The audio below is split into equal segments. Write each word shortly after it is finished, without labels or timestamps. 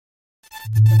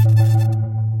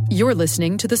You're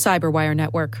listening to the Cyberwire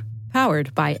Network,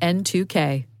 powered by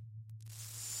N2K.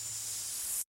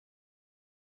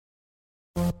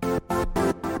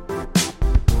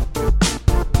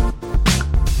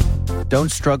 Don't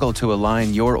struggle to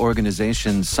align your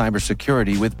organization's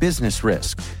cybersecurity with business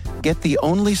risk. Get the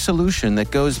only solution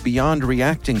that goes beyond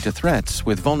reacting to threats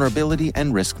with vulnerability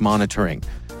and risk monitoring.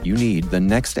 You need the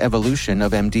next evolution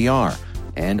of MDR,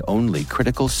 and only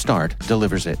Critical Start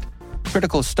delivers it.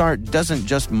 Critical Start doesn't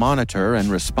just monitor and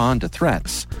respond to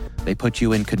threats. They put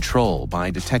you in control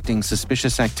by detecting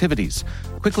suspicious activities,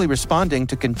 quickly responding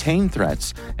to contain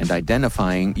threats, and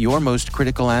identifying your most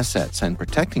critical assets and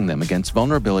protecting them against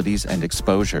vulnerabilities and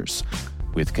exposures.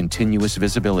 With continuous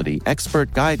visibility,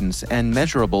 expert guidance, and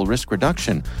measurable risk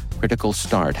reduction, Critical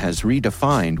Start has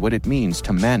redefined what it means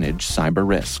to manage cyber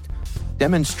risk.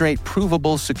 Demonstrate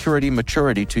provable security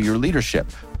maturity to your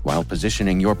leadership while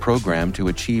positioning your program to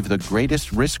achieve the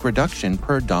greatest risk reduction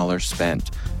per dollar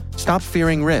spent. Stop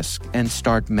fearing risk and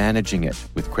start managing it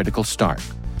with Critical Start.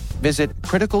 Visit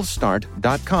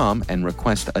criticalstart.com and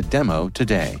request a demo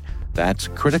today. That's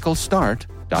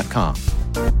criticalstart.com.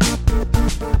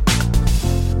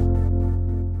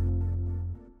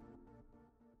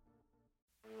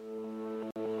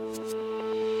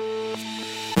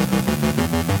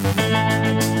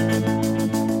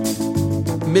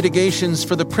 Mitigations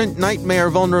for the PrintNightmare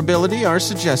vulnerability are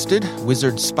suggested.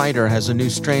 Wizard Spider has a new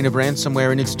strain of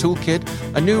ransomware in its toolkit.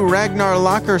 A new Ragnar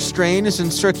Locker strain is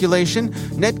in circulation.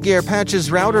 Netgear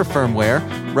patches router firmware.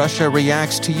 Russia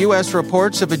reacts to U.S.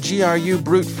 reports of a GRU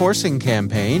brute forcing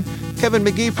campaign. Kevin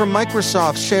McGee from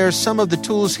Microsoft shares some of the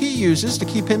tools he uses to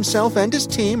keep himself and his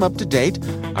team up to date.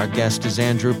 Our guest is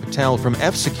Andrew Patel from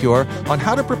F-Secure on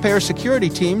how to prepare security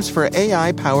teams for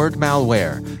AI-powered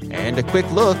malware. And a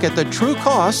quick look at the true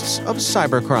costs of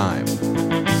cybercrime.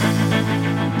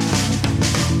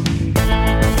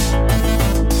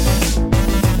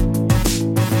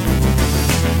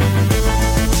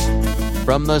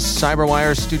 From the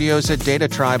Cyberwire studios at Data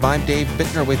Tribe, I'm Dave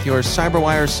Bittner with your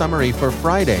Cyberwire summary for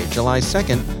Friday, July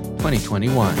 2nd,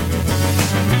 2021.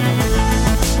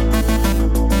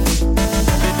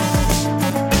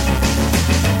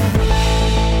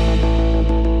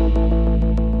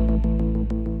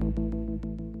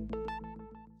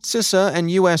 CISA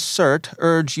and US CERT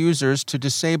urge users to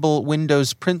disable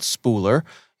Windows Print Spooler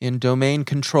in domain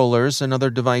controllers and other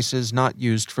devices not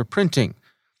used for printing.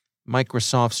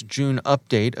 Microsoft's June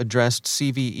update addressed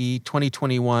CVE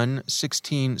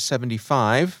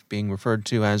 2021-1675, being referred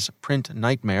to as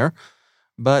PrintNightmare,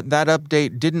 but that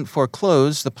update didn't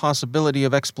foreclose the possibility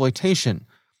of exploitation.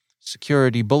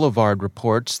 Security Boulevard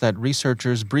reports that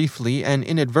researchers briefly and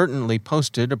inadvertently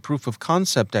posted a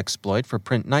proof-of-concept exploit for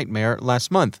PrintNightmare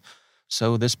last month,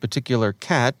 so this particular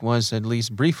cat was at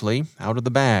least briefly out of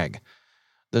the bag.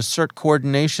 The CERT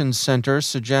Coordination Center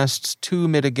suggests two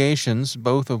mitigations,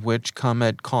 both of which come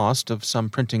at cost of some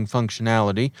printing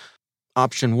functionality.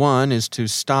 Option 1 is to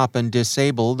stop and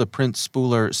disable the Print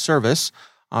Spooler service.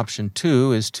 Option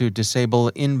 2 is to disable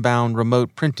inbound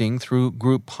remote printing through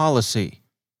group policy.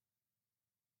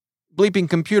 Bleeping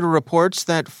Computer reports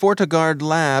that FortiGuard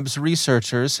Labs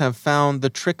researchers have found the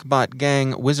TrickBot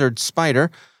gang Wizard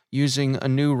Spider using a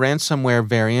new ransomware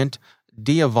variant,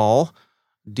 Diavol.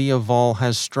 Diavol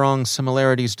has strong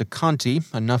similarities to Conti,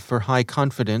 enough for high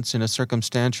confidence in a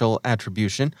circumstantial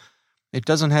attribution. It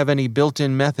doesn't have any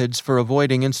built-in methods for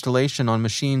avoiding installation on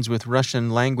machines with Russian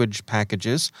language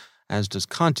packages, as does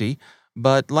Conti.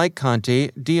 But like Conti,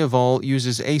 Diavol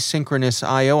uses asynchronous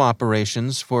I/O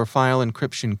operations for file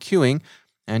encryption queuing,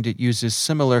 and it uses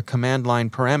similar command line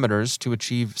parameters to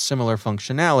achieve similar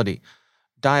functionality.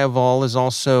 Diavol is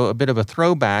also a bit of a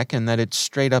throwback in that it's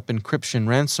straight-up encryption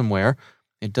ransomware.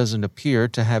 It doesn't appear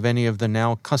to have any of the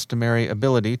now customary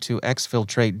ability to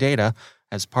exfiltrate data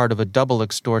as part of a double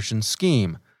extortion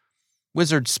scheme.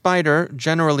 Wizard Spider,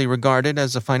 generally regarded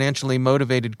as a financially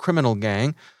motivated criminal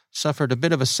gang, suffered a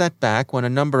bit of a setback when a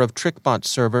number of TrickBot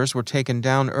servers were taken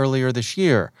down earlier this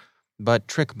year, but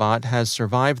TrickBot has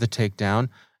survived the takedown,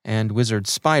 and Wizard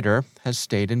Spider has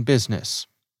stayed in business.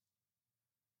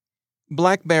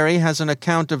 BlackBerry has an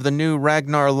account of the new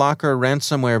Ragnar Locker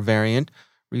ransomware variant,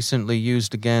 recently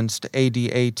used against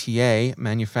ADATA,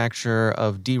 manufacturer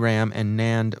of DRAM and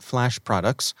NAND flash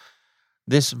products.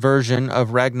 This version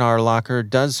of Ragnar Locker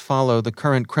does follow the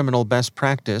current criminal best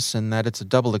practice in that it's a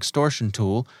double extortion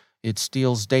tool. It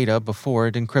steals data before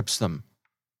it encrypts them.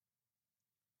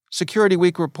 Security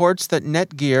Week reports that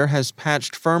Netgear has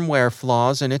patched firmware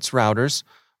flaws in its routers.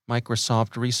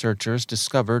 Microsoft researchers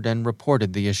discovered and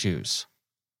reported the issues.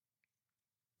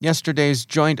 Yesterday's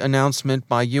joint announcement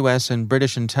by U.S. and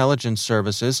British intelligence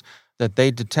services that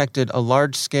they detected a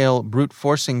large-scale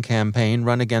brute-forcing campaign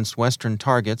run against Western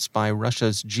targets by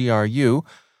Russia's GRU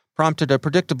prompted a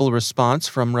predictable response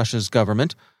from Russia's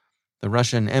government. The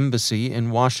Russian embassy in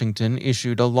Washington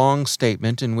issued a long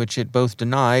statement in which it both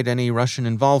denied any Russian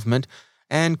involvement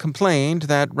and complained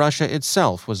that Russia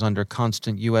itself was under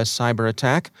constant U.S. cyber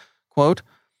attack. Quote,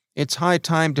 "It's high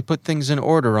time to put things in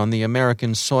order on the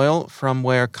American soil from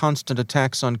where constant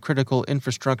attacks on critical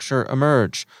infrastructure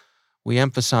emerge. We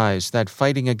emphasize that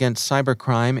fighting against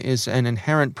cybercrime is an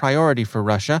inherent priority for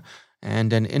Russia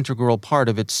and an integral part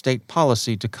of its state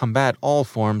policy to combat all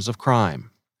forms of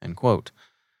crime." End quote.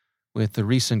 With the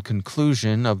recent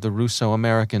conclusion of the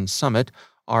Russo-American summit,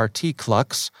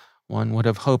 RT-Clux, one would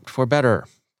have hoped for better.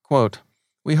 Quote,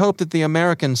 "We hope that the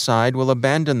American side will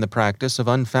abandon the practice of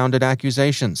unfounded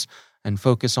accusations and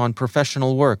focus on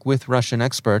professional work with Russian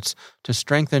experts to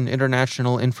strengthen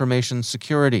international information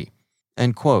security."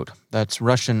 End quote. That's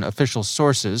Russian official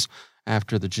sources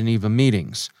after the Geneva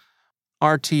meetings.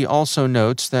 RT also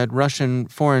notes that Russian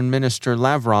Foreign Minister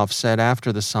Lavrov said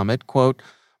after the summit, quote,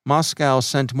 "Moscow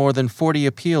sent more than 40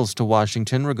 appeals to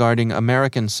Washington regarding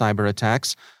American cyber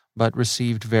attacks, but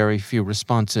received very few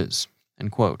responses."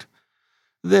 End quote.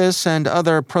 This and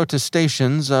other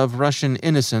protestations of Russian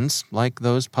innocence, like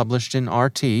those published in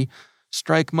RT,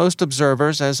 strike most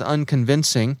observers as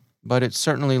unconvincing, but it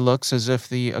certainly looks as if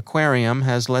the aquarium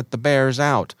has let the bears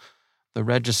out. The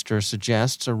Register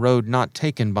suggests a road not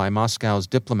taken by Moscow's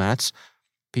diplomats.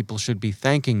 People should be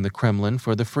thanking the Kremlin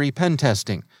for the free pen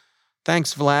testing.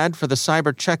 "Thanks, Vlad, for the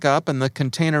cyber checkup and the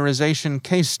containerization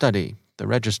case study," the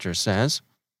Register says.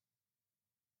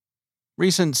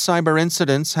 Recent cyber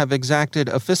incidents have exacted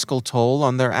a fiscal toll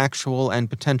on their actual and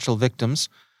potential victims.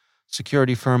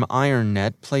 Security firm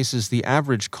IronNet places the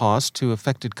average cost to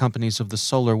affected companies of the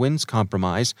SolarWinds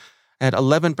compromise at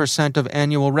 11% of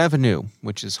annual revenue,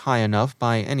 which is high enough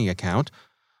by any account.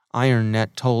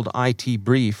 IronNet told IT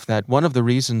Brief that one of the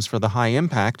reasons for the high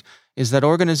impact is that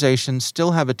organizations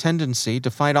still have a tendency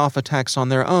to fight off attacks on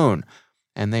their own,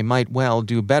 and they might well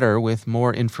do better with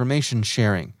more information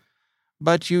sharing.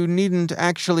 But you needn't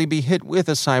actually be hit with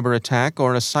a cyber attack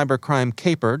or a cybercrime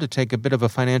caper to take a bit of a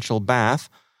financial bath.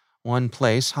 One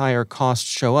place higher costs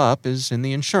show up is in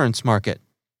the insurance market.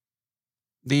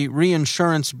 The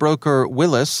reinsurance broker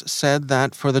Willis said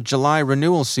that for the July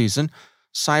renewal season,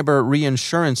 cyber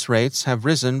reinsurance rates have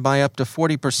risen by up to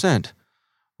 40%.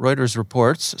 Reuters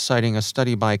reports, citing a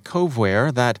study by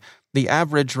Coveware, that the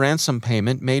average ransom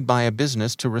payment made by a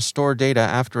business to restore data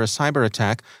after a cyber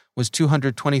attack was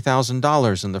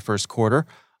 $220,000 in the first quarter,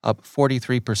 up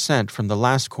 43% from the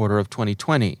last quarter of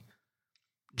 2020.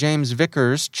 James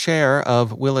Vickers, chair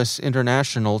of Willis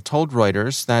International, told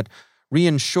Reuters that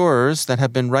reinsurers that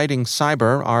have been writing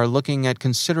cyber are looking at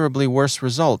considerably worse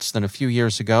results than a few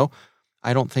years ago.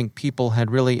 "I don't think people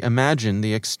had really imagined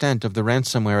the extent of the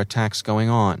ransomware attacks going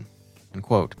on." End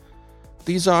quote.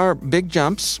 These are big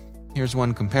jumps. Here's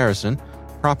one comparison.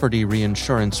 Property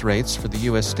reinsurance rates for the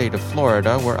U.S. state of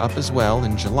Florida were up as well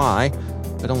in July,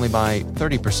 but only by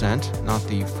 30%, not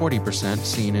the 40%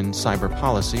 seen in cyber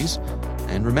policies.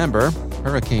 And remember,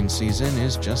 hurricane season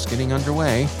is just getting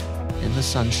underway in the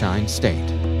Sunshine State.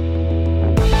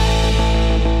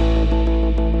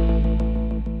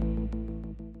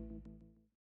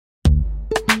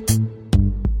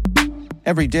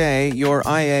 Every day, your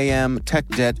IAM tech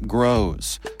debt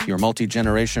grows. Your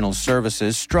multi-generational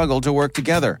services struggle to work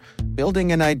together.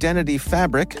 Building an identity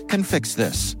fabric can fix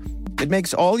this. It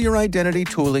makes all your identity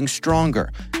tooling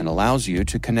stronger and allows you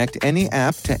to connect any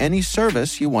app to any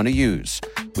service you want to use,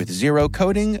 with zero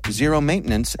coding, zero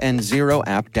maintenance, and zero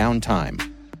app downtime.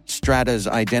 Strata's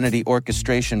identity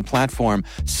orchestration platform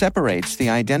separates the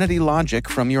identity logic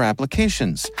from your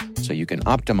applications, so you can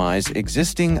optimize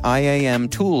existing IAM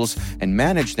tools and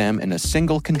manage them in a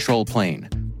single control plane.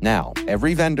 Now,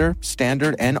 every vendor,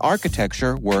 standard, and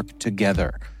architecture work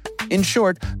together. In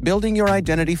short, building your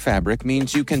identity fabric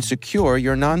means you can secure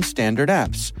your non-standard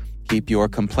apps, keep your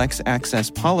complex access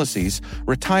policies,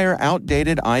 retire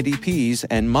outdated IDPs,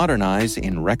 and modernize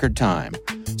in record time.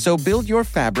 So build your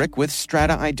fabric with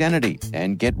Strata Identity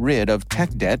and get rid of tech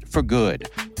debt for good.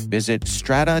 Visit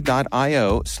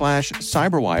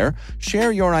strata.io/cyberwire,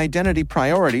 share your identity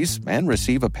priorities, and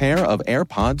receive a pair of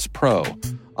AirPods Pro.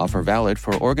 Offer valid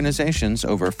for organizations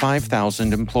over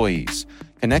 5,000 employees.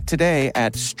 Connect today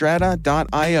at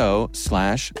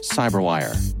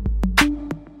strata.io/cyberwire.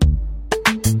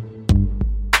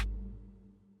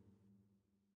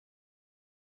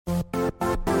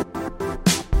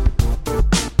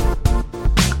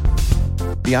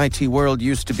 The IT world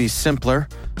used to be simpler.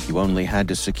 You only had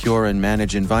to secure and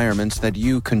manage environments that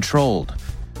you controlled.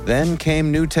 Then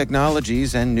came new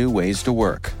technologies and new ways to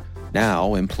work.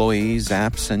 Now, employees,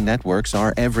 apps, and networks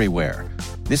are everywhere.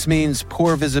 This means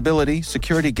poor visibility,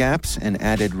 security gaps, and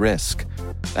added risk.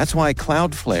 That's why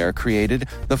Cloudflare created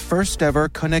the first-ever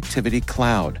connectivity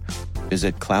cloud.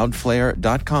 Visit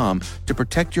cloudflare.com to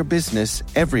protect your business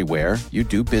everywhere you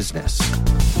do business.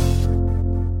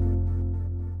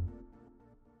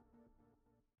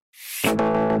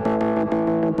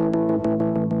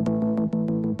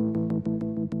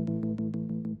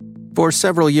 For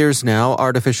several years now,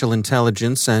 artificial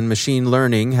intelligence and machine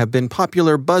learning have been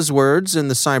popular buzzwords in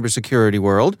the cybersecurity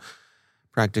world,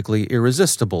 practically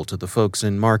irresistible to the folks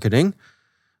in marketing.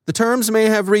 The terms may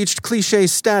have reached cliché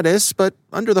status, but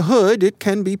under the hood, it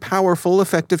can be powerful,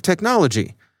 effective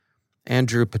technology.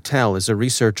 Andrew Patel is a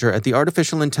researcher at the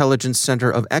Artificial Intelligence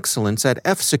Center of Excellence at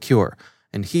F-Secure,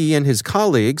 and he and his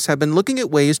colleagues have been looking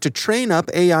at ways to train up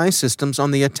AI systems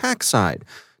on the attack side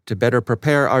to better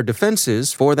prepare our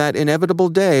defenses for that inevitable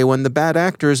day when the bad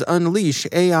actors unleash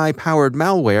AI-powered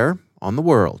malware on the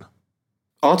world.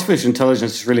 Artificial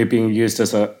intelligence is really being used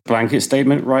as a blanket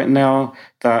statement right now,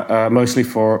 that mostly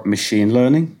for machine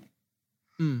learning.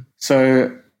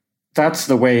 So that's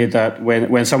the way that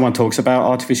when someone talks about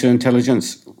artificial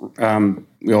intelligence,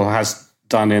 or has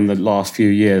done in the last few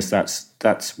years,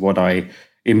 that's what I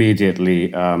immediately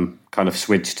kind of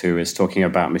switched to, is talking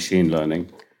about machine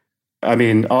learning. I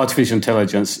mean, artificial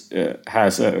intelligence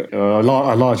has a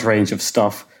large range of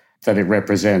stuff that it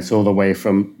represents, all the way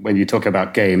from when you talk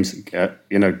about games,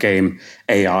 game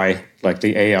AI, like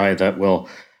the AI that will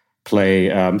play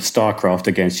StarCraft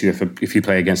against you if you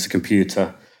play against a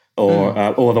computer, or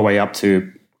all the way up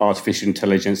to artificial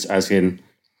intelligence as in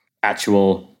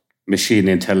actual machine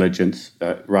intelligence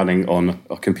running on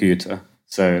a computer.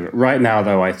 So right now,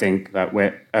 though, I think that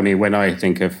when I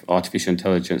think of artificial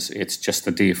intelligence, it's just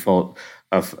the default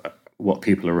of what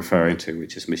people are referring to,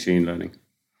 which is machine learning.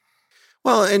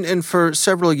 Well, and for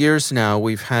several years now,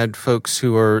 we've had folks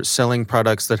who are selling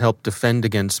products that help defend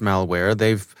against malware.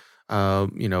 They've,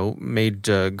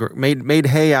 made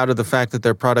hay out of the fact that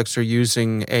their products are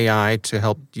using AI to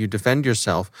help you defend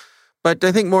yourself. But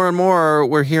I think more and more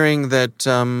we're hearing that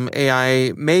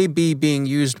AI may be being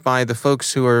used by the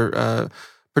folks who are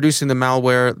producing the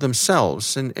malware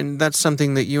themselves, and that's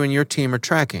something that you and your team are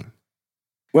tracking.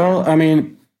 Well, I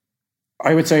mean,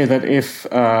 I would say that if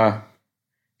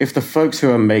the folks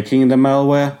who are making the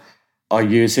malware are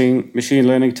using machine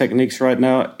learning techniques right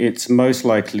now, it's most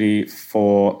likely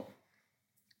for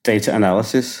data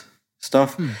analysis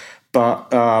stuff.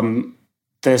 But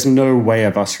there's no way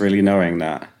of us really knowing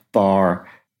that, bar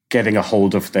getting a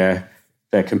hold of their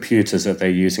computers that they're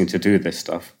using to do this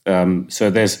stuff. So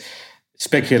there's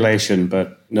speculation,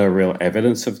 but no real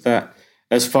evidence of that.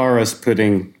 As far as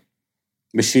putting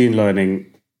machine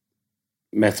learning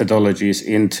methodologies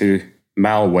into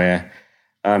malware,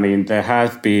 I mean, there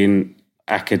have been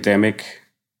academic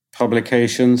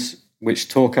publications which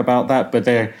talk about that, but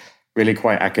they're really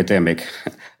quite academic.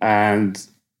 And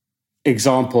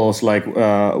examples like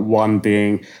one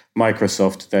being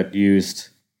Microsoft that used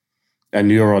a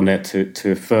neural net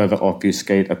to further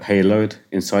obfuscate a payload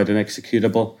inside an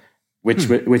executable, which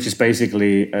is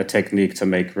basically a technique to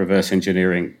make reverse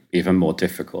engineering even more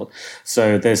difficult.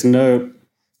 So there's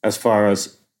as far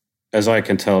as I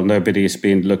can tell, nobody's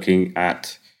been looking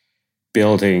at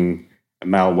building a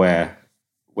malware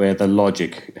where the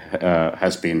logic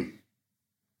has been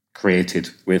created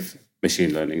with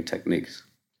machine learning techniques.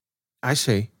 I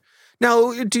see.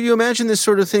 Now, do you imagine this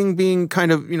sort of thing being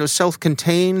kind of,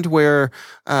 self-contained, where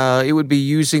it would be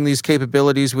using these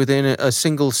capabilities within a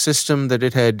single system that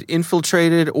it had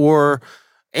infiltrated, or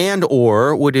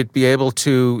would it be able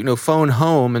to, phone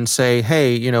home and say,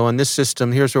 hey, on this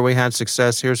system, here's where we had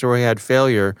success, here's where we had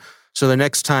failure. So the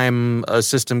next time a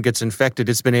system gets infected,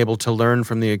 it's been able to learn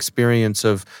from the experience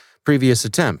of previous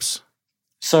attempts.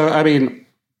 So, I mean,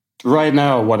 right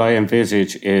now, what I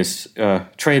envisage is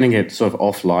training it sort of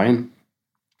offline.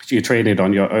 You train it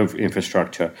on your own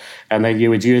infrastructure, and then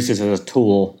you would use it as a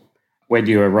tool when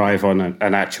you arrive on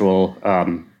an actual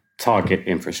target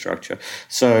infrastructure.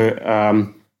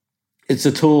 So it's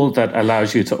a tool that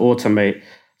allows you to automate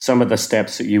some of the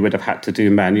steps that you would have had to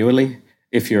do manually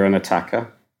if you're an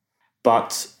attacker.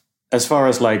 But as far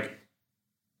as like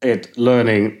it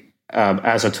learning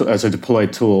as a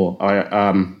deployed tool,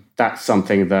 that's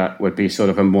something that would be sort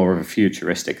of a more of a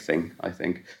futuristic thing, I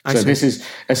think. This is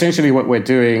essentially what we're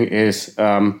doing is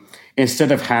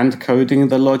instead of hand coding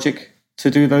the logic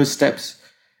to do those steps,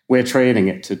 we're training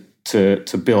it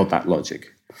to build that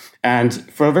logic. And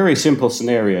for very simple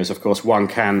scenarios, of course, one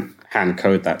can hand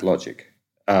code that logic.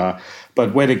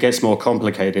 But when it gets more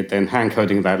complicated, then hand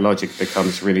coding that logic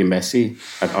becomes really messy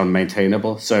and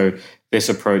unmaintainable. So this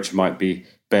approach might be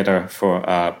better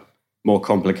for more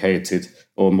complicated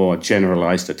or more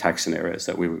generalized attack scenarios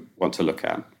that we want to look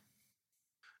at.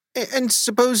 And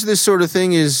suppose this sort of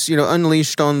thing is,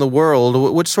 unleashed on the world.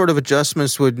 What sort of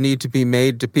adjustments would need to be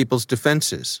made to people's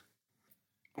defenses?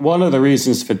 One of the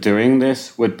reasons for doing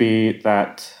this would be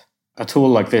that a tool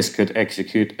like this could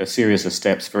execute a series of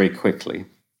steps very quickly.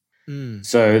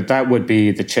 So that would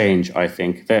be the change, I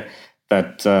think,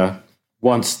 that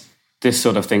once this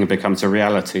sort of thing becomes a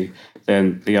reality,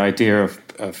 then the idea of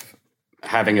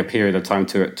having a period of time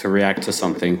to react to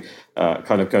something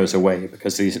kind of goes away,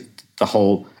 because the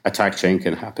whole attack chain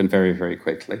can happen very, very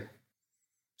quickly.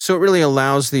 So it really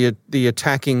allows the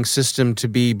attacking system to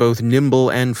be both nimble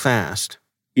and fast.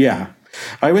 Yeah.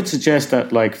 I would suggest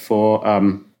that, like, for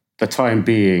the time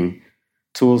being,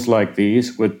 tools like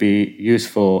these would be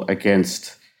useful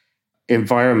against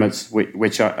environments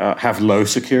which have low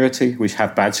security, which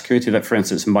have bad security, that, for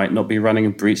instance, might not be running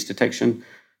breach detection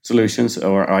solutions,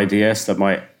 or IDS that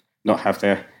might not have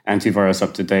their antivirus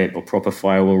up to date or proper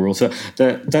firewall rules. So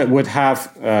that would have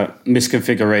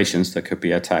misconfigurations that could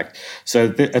be attacked.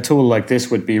 So a tool like this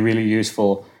would be really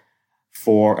useful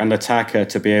for an attacker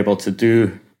to be able to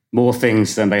do more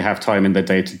things than they have time in the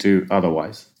day to do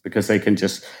otherwise, because they can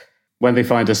just, when they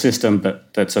find a system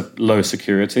that's a low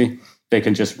security, they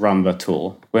can just run the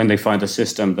tool. When they find a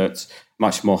system that's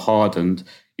much more hardened,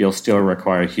 you'll still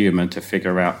require a human to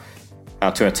figure out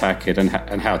how to attack it and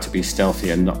how to be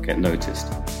stealthy and not get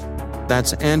noticed.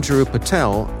 That's Andrew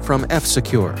Patel from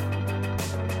F-Secure.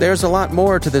 There's a lot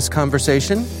more to this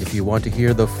conversation. If you want to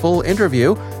hear the full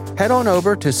interview, head on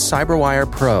over to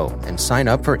CyberWire Pro and sign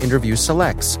up for Interview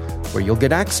Selects, where you'll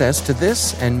get access to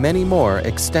this and many more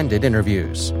extended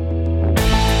interviews.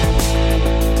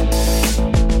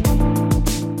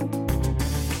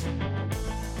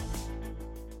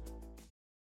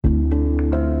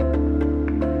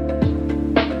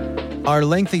 Are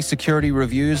lengthy security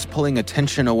reviews pulling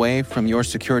attention away from your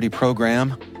security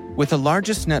program? With the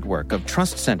largest network of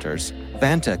trust centers,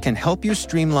 Vanta can help you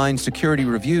streamline security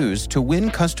reviews to win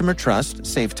customer trust,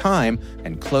 save time,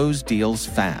 and close deals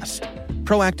fast.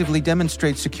 Proactively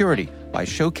demonstrate security by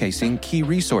showcasing key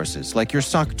resources like your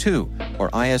SOC 2 or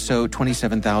ISO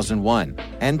 27001,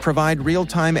 and provide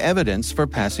real-time evidence for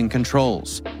passing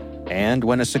controls. And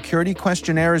when a security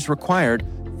questionnaire is required,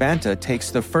 Vanta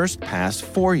takes the first pass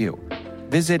for you.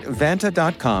 Visit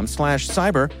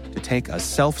vanta.com/cyber to take a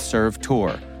self-serve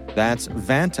tour. That's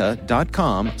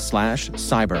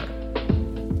vanta.com/cyber.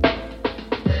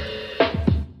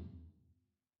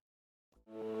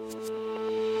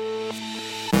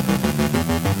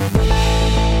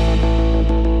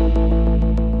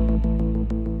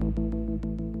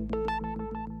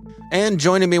 And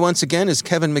joining me once again is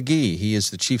Kevin McGee. He is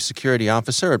the Chief Security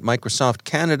Officer at Microsoft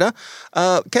Canada.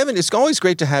 Kevin, it's always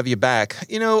great to have you back.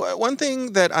 One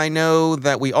thing that I know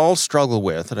that we all struggle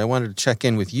with, that I wanted to check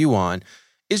in with you on,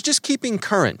 is just keeping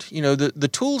current. The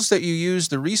tools that you use,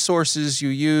 the resources you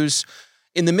use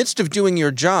in the midst of doing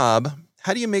your job.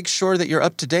 How do you make sure that you're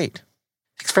up to date?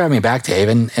 Thanks for having me back, Dave.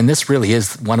 And this really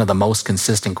is one of the most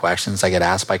consistent questions I get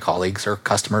asked by colleagues or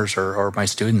customers or my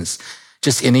students,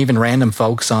 and even random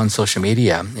folks on social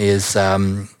media is,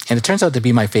 and it turns out to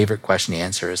be my favorite question to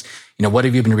answer is, what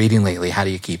have you been reading lately? How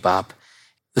do you keep up?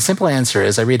 The simple answer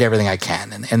is I read everything I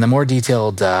can. And the more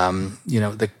detailed,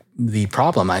 the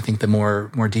problem, I think the more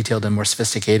detailed and more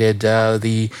sophisticated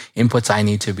the inputs I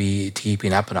need to be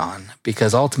keeping up on.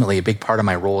 Because ultimately, a big part of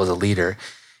my role as a leader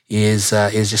is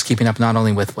just keeping up not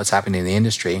only with what's happening in the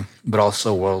industry, but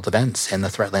also world events and the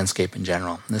threat landscape in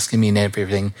general. And this can mean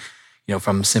everything,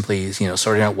 from simply,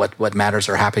 sorting out what matters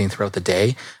are happening throughout the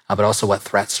day, but also what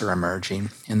threats are emerging.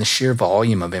 And the sheer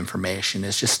volume of information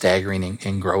is just staggering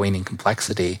and growing in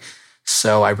complexity.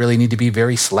 So I really need to be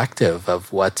very selective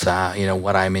of what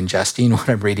I'm ingesting, what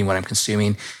I'm reading, what I'm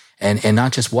consuming, and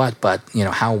not just what, but,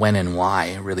 how, when, and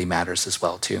why really matters as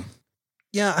well, too.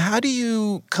 Yeah. How do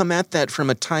you come at that from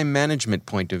a time management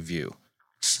point of view?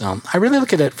 So I really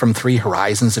look at it from 3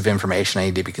 horizons of information I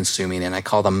need to be consuming, and I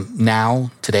call them now,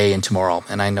 today, and tomorrow.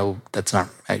 And I know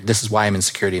this is why I'm in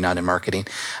security, not in marketing.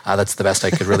 That's the best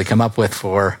I could really come up with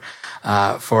for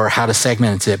how to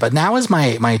segment it. But now is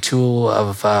my tool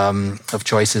of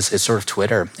choice is sort of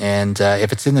Twitter. And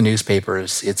if it's in the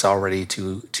newspapers, it's already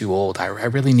too old. I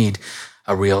really need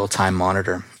a real-time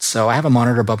monitor. So I have a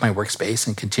monitor above my workspace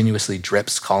and continuously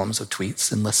drips columns of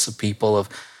tweets and lists of people of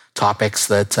topics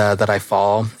that I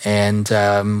follow, and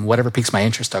whatever piques my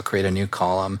interest, I'll create a new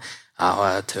column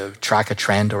to track a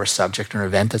trend or a subject or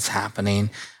event that's happening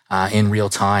in real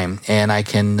time. And I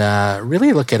can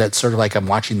really look at it sort of like I'm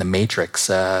watching The Matrix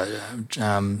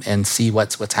and see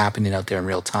what's happening out there in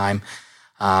real time.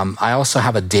 I also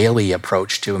have a daily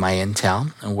approach to my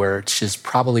intel, which is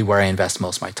probably where I invest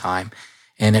most of my time.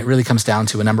 And it really comes down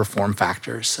to a number of form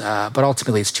factors, but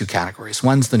ultimately it's two categories.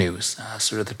 One's the news,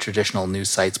 sort of the traditional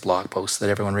news sites, blog posts that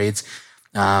everyone reads.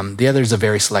 The other is a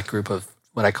very select group of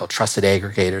what I call trusted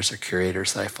aggregators or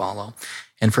curators that I follow.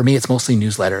 And for me, it's mostly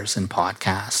newsletters and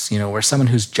podcasts, where someone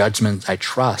whose judgment I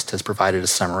trust has provided a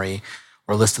summary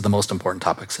or a list of the most important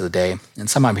topics of the day. And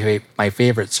some of my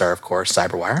favorites are, of course,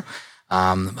 Cyberwire,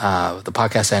 the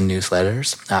podcast and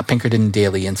newsletters. Pinkerton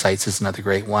Daily Insights is another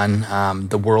great one.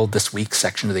 The World This Week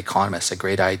section of The Economist, a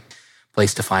great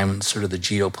place to find sort of the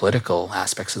geopolitical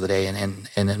aspects of the day. And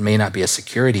it may not be a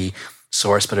security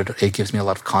source, but it gives me a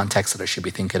lot of context that I should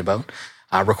be thinking about.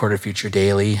 Recorded Future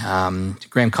Daily.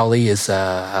 Graham Culley is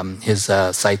his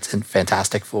site's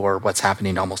fantastic for what's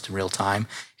happening almost in real time.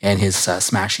 And his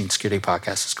Smashing Security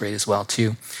podcast is great as well,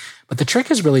 too. But the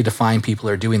trick is really to find people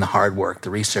who are doing the hard work, the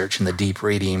research, and the deep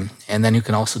reading, and then who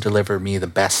can also deliver me the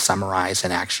best summarized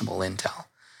and actionable intel.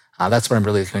 That's what I'm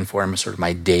really looking for in sort of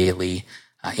my daily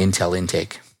intel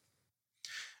intake.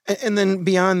 And then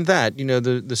beyond that,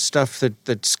 the stuff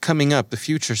that's coming up, the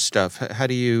future stuff. How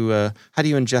do you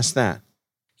ingest that?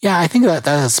 Yeah, I think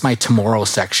that's my tomorrow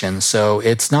section. So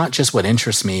it's not just what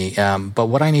interests me, but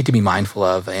what I need to be mindful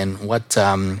of, and what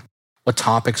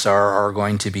topics are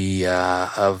going to be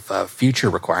of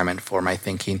future requirement for my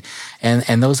thinking.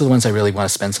 And those are the ones I really want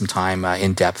to spend some time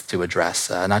in depth to address,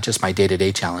 not just my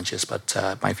day-to-day challenges, but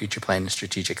my future plan and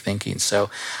strategic thinking. So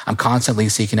I'm constantly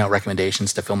seeking out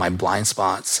recommendations to fill my blind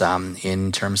spots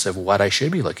in terms of what I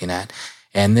should be looking at.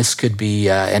 And this could be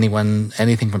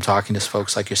anything from talking to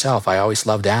folks like yourself. I always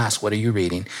love to ask, what are you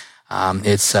reading?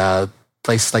 It's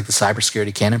places like the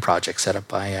Cybersecurity Canon Project set up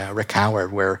by Rick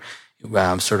Howard, where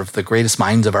sort of the greatest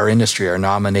minds of our industry are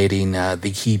nominating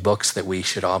the key books that we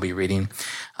should all be reading.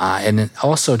 And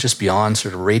also just beyond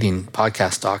sort of reading,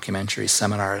 podcasts, documentaries,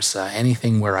 seminars,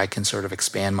 anything where I can sort of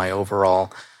expand my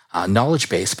overall knowledge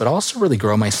base, but also really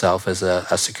grow myself as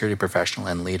a security professional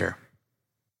and leader.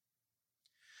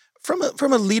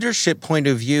 From a leadership point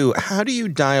of view, how do you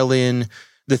dial in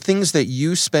the things that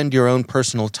you spend your own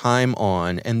personal time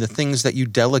on and the things that you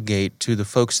delegate to the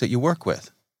folks that you work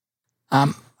with?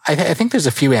 I think there's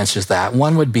a few answers to that.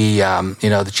 One would be,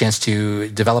 the chance to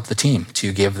develop the team,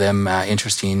 to give them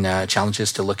interesting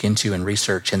challenges to look into and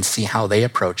research and see how they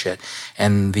approach it.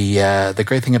 And the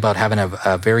great thing about having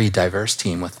a very diverse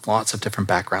team with lots of different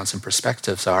backgrounds and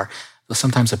perspectives are they'll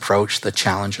sometimes approach the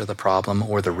challenge or the problem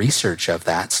or the research of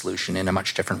that solution in a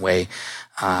much different way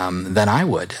than I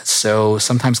would. So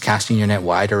sometimes casting your net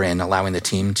wider and allowing the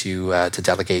team to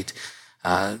delegate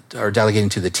or delegating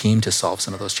to the team to solve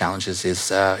some of those challenges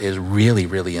is really,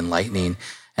 really enlightening.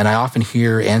 And I often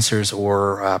hear answers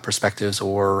or perspectives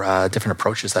or different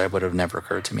approaches that would have never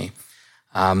occurred to me.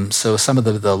 So some of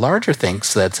the larger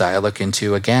things that I look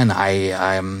into, again, I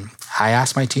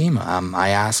ask my team, I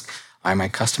ask my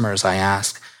customers, I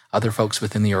ask other folks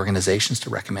within the organizations to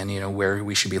recommend, where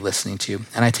we should be listening to.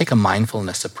 And I take a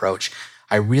mindfulness approach.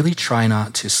 I really try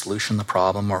not to solution the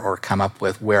problem or come up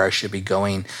with where I should be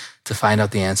going to find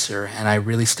out the answer. And I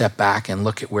really step back and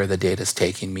look at where the data is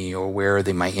taking me or where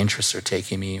my interests are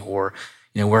taking me or,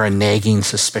 where a nagging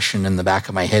suspicion in the back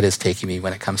of my head is taking me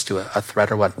when it comes to a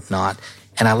threat or whatnot.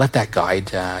 And I let that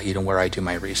guide, where I do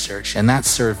my research. And that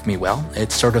served me well.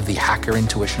 It's sort of the hacker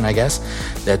intuition, I guess,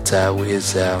 that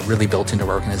is really built into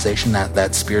our organization,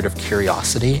 that spirit of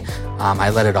curiosity. I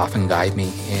let it often guide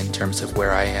me in terms of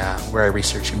where I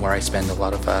research and where I spend a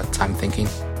lot of time thinking.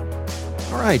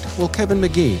 All right. Well, Kevin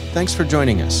McGee, thanks for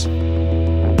joining us.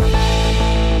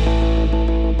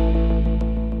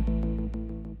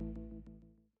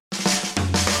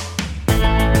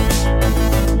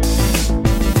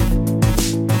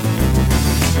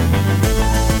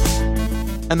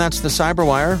 And that's the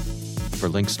Cyberwire. For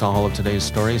links to all of today's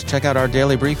stories, check out our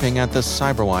daily briefing at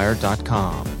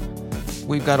thecyberwire.com.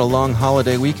 We've got a long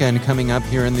holiday weekend coming up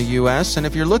here in the U.S., and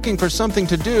if you're looking for something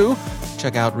to do,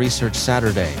 check out Research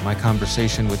Saturday, my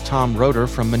conversation with Tom Roeder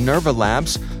from Minerva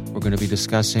Labs. We're going to be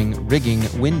discussing rigging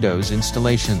Windows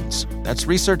installations. That's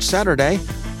Research Saturday.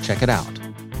 Check it out.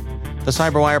 The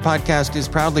Cyberwire podcast is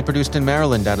proudly produced in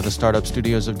Maryland out of the startup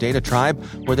studios of Data Tribe,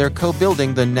 where they're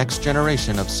co-building the next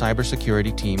generation of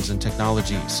cybersecurity teams and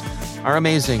technologies. Our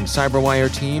amazing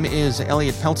Cyberwire team is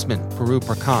Elliot Peltzman, Puru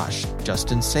Prakash,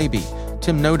 Justin Sabi,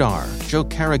 Tim Nodar, Joe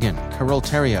Carrigan, Carol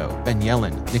Terrio, Ben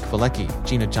Yellen, Nick Valecki,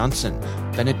 Gina Johnson,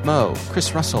 Bennett Moe,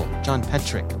 Chris Russell, John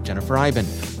Petrick, Jennifer Iben,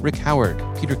 Rick Howard,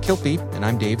 Peter Kilpie, and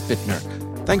I'm Dave Bittner.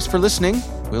 Thanks for listening.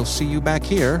 We'll see you back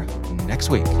here next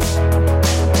week.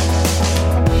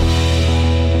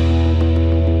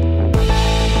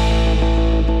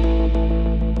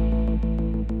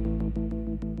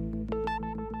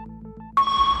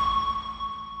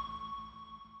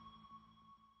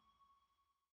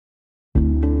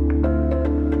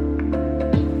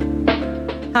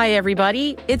 Hi,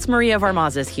 everybody. It's Maria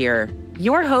Varmazes here,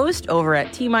 your host over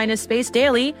at T-Minus Space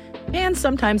Daily, and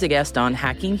sometimes a guest on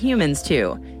Hacking Humans,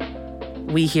 too.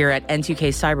 We here at N2K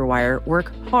Cyberwire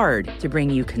work hard to bring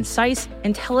you concise,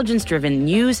 intelligence-driven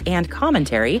news and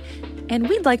commentary, and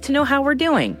we'd like to know how we're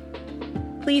doing.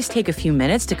 Please take a few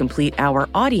minutes to complete our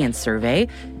audience survey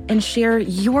and share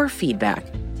your feedback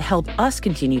to help us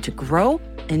continue to grow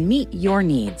and meet your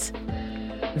needs.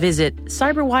 Visit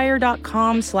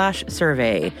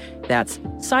cyberwire.com/survey. That's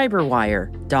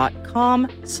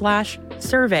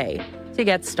cyberwire.com/survey to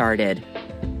get started.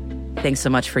 Thanks so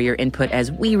much for your input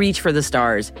as we reach for the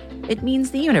stars. It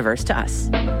means the universe to us.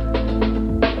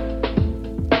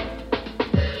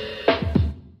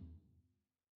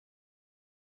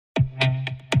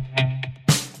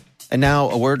 And now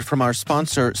a word from our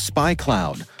sponsor,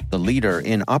 SpyCloud, the leader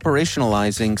in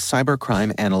operationalizing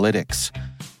cybercrime analytics.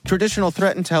 Traditional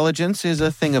threat intelligence is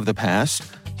a thing of the past.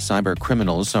 Cyber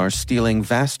criminals are stealing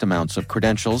vast amounts of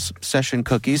credentials, session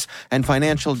cookies, and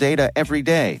financial data every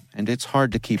day, and it's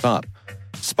hard to keep up.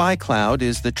 SpyCloud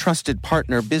is the trusted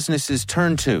partner businesses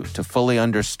turn to fully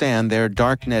understand their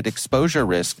darknet exposure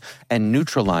risk and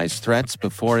neutralize threats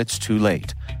before it's too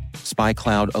late.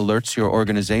 SpyCloud alerts your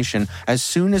organization as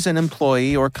soon as an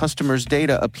employee or customer's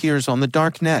data appears on the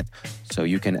dark net, so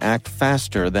you can act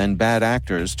faster than bad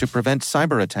actors to prevent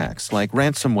cyber attacks like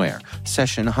ransomware,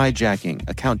 session hijacking,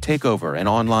 account takeover, and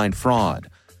online fraud.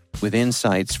 With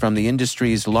insights from the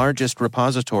industry's largest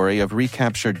repository of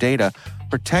recaptured data,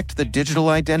 protect the digital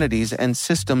identities and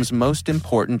systems most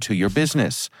important to your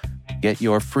business. Get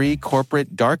your free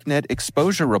corporate darknet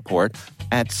exposure report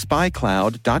at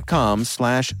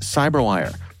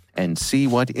spycloud.com/cyberwire and see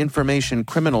what information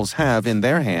criminals have in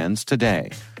their hands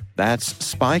today. That's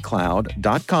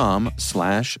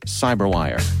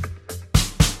spycloud.com/cyberwire.